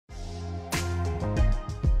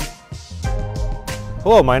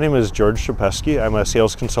Hello, my name is George Shapeski. I'm a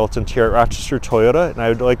sales consultant here at Rochester Toyota, and I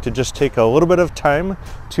would like to just take a little bit of time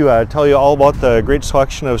to tell you all about the great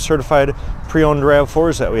selection of certified pre-owned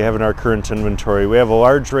RAV4s that we have in our current inventory. We have a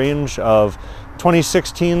large range of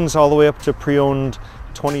 2016s all the way up to pre-owned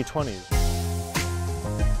 2020s.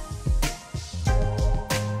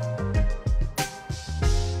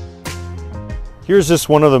 Here's just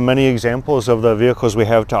one of the many examples of the vehicles we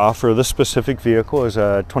have to offer. This specific vehicle is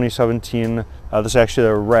a 2017, this is actually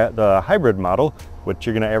the hybrid model, which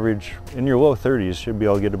you're going to average in your low 30s. Should be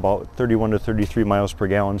able to get about 31 to 33 miles per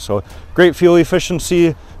gallon. So great fuel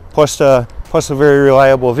efficiency, plus a very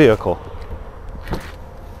reliable vehicle.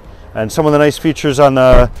 And some of the nice features on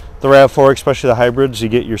the RAV4, especially the hybrids, you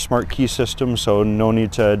get your smart key system, so no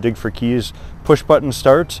need to dig for keys, push button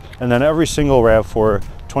start, and then every single RAV4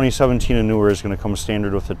 2017 and newer is going to come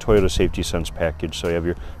standard with the Toyota Safety Sense package. So you have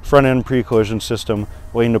your front end pre-collision system,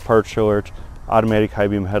 lane departure alert, automatic high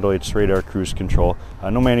beam headlights, radar cruise control.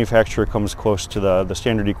 No manufacturer comes close to the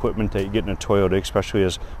standard equipment that you get in a Toyota, especially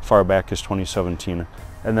as far back as 2017.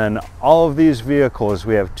 And then all of these vehicles,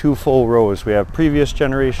 we have two full rows. We have previous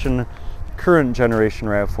generation, current generation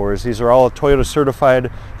RAV4s. These are all Toyota certified.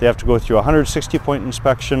 They have to go through a 160-point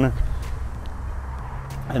inspection.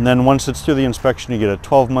 And then once it's through the inspection, you get a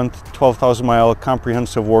 12-month, 12,000-mile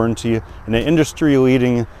comprehensive warranty and an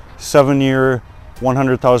industry-leading 7-year,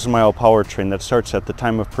 100,000-mile powertrain that starts at the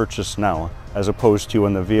time of purchase now, as opposed to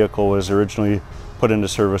when the vehicle was originally put into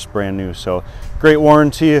service brand new. So great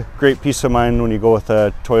warranty, great peace of mind when you go with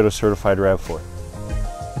a Toyota certified RAV4.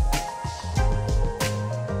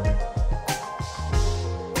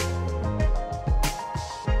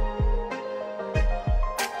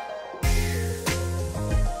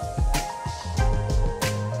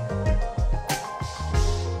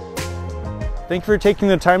 Thank you for taking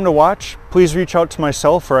the time to watch. Please reach out to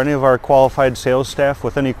myself or any of our qualified sales staff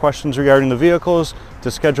with any questions regarding the vehicles, to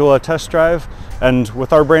schedule a test drive. And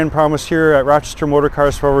with our brand promise here at Rochester Motor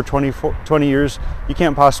Cars for over 20 years, you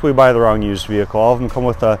can't possibly buy the wrong used vehicle. All of them come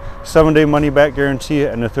with a 7-day money-back guarantee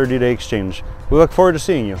and a 30-day exchange. We look forward to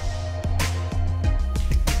seeing you.